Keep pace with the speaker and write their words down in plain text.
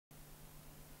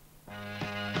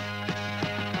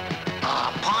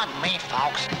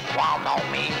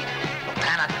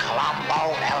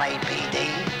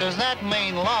that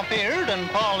mean lop-eared and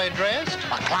poly-dressed?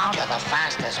 McClown, you're the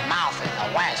fastest mouth in the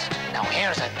West. Now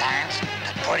here's a dance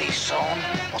that pretty soon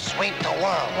will sweep the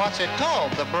world. What's it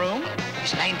called, the broom?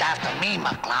 It's named after me,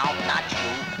 McClown, not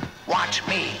you. Watch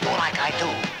me, do like I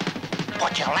do.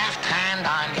 Put your left hand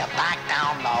on your back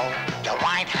down low. Your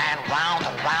right hand round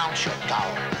and round should go.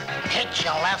 Hit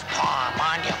your left palm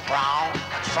on your brow.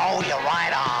 And throw your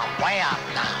right arm way up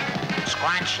now.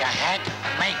 Scratch your head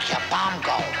and make your bum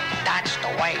go. That's the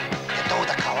way you do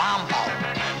the Colombo.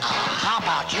 How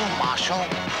about you, Marshall?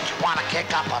 Do you want to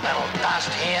kick up a little dust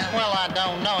here? Well, I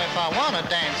don't know if I want to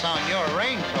dance on your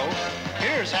raincoat.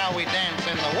 Here's how we dance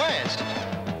in the West.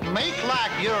 Make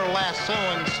like you're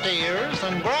lassoing steers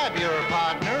and grab your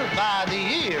partner by the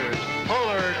ears. Pull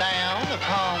her down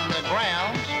upon the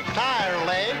ground, tie her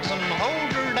legs and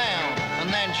hold her down,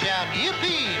 and then shout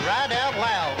yippee right out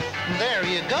loud. And there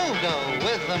you go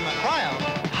with the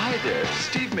McClown. Hi there,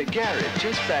 Steve McGarrett,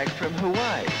 just back from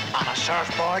Hawaii. On a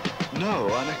surfboard? No,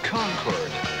 on a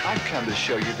Concorde. I've come to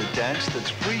show you the dance that's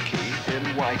freaky in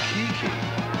Waikiki.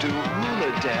 Do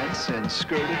hula dance in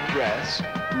skirted dress.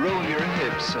 Roll your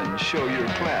hips and show your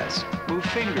class. Move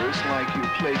fingers like you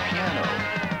play piano.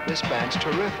 This band's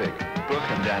terrific. Book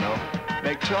 'em, Dano.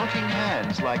 Make talking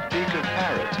hands like Beaker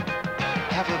Parrot.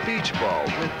 Have a beach ball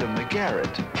with the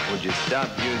McGarrett. Would you stop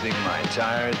using my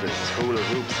tires as hula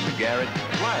hoops, McGarrett?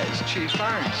 Why, it's Chief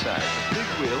Ironside, Big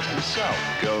Wheel himself.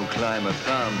 Go climb a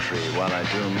palm tree while I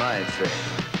do my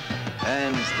thing.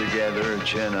 Hands together,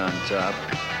 chin on top.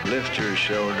 Lift your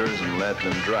shoulders and let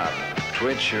them drop.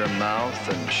 Twitch your mouth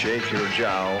and shake your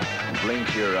jowl.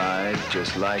 Blink your eyes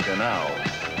just like an owl.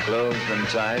 Close them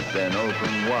tight, then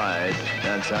open wide.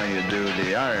 That's how you do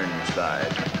the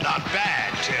Ironside. Not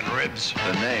bad, Tin Ribs.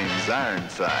 The name's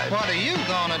Ironside. What are you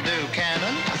gonna do,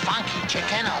 Cannon? The funky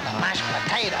chicken or the mashed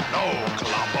potato? No,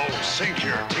 Colombo, sink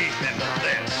your teeth into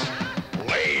this.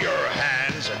 Lay your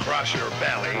hands across your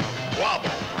belly.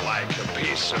 Wobble like a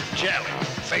piece of jelly.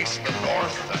 Face the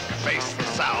north and face the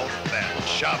south, then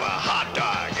shove a hot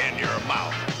dog in your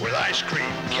mouth. With ice cream,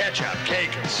 ketchup,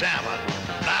 cake, and salmon.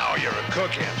 Now you're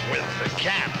cooking with the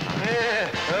cannon. Yeah,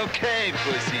 okay,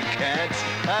 pussycats.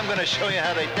 I'm gonna show you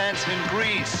how they dance in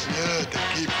Greece. Yeah, they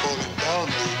keep falling down,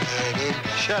 Lieutenant.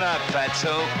 Shut up,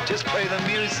 fatso. Just play the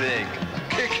music.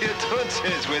 Kick your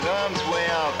tootsies with arms way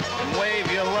out and wave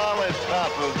your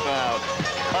lollipop about.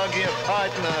 Hug your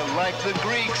partner like the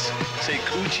Greeks. Say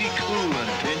coochie coo and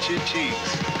pinch your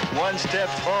cheeks. One step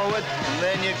forward and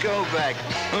then you go back.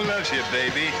 Who loves you,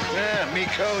 baby? Yeah, me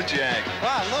Kojak.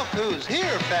 Why, look who's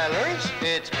here, fellers.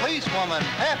 It's policewoman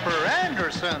Pepper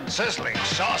Anderson. Sizzling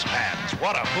saucepans,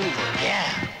 what a mover. Yeah,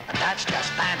 but that's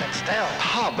just standing still.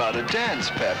 How about a dance,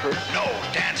 Pepper? No,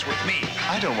 dance with me.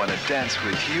 I don't want to dance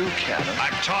with you, Cannon.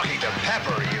 I'm talking to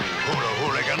Pepper, you hula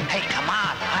hooligan. Hey, come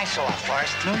on, I saw her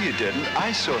first. No, you didn't.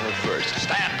 I saw her first.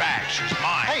 Stand back, she's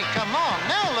mine. Hey, come on,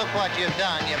 now look what you've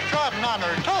done. You've trodden on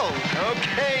her toes.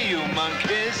 Okay, you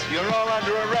monkeys. You're all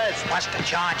under arrest. What's the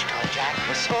charge, Kojak?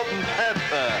 Assault and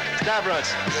pepper. Stavros,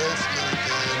 Yes,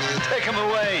 Lieutenant. take him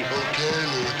away. Okay,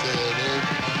 Lieutenant.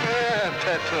 Ah,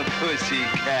 Pepper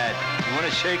Pussycat. You want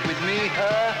to shake with me,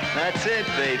 huh? That's it,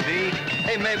 baby.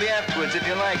 Hey, maybe afterwards, if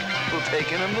you like, we'll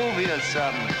take in a movie or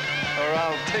something. Or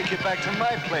I'll take you back to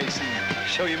my place and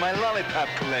show you my lollipop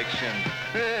collection.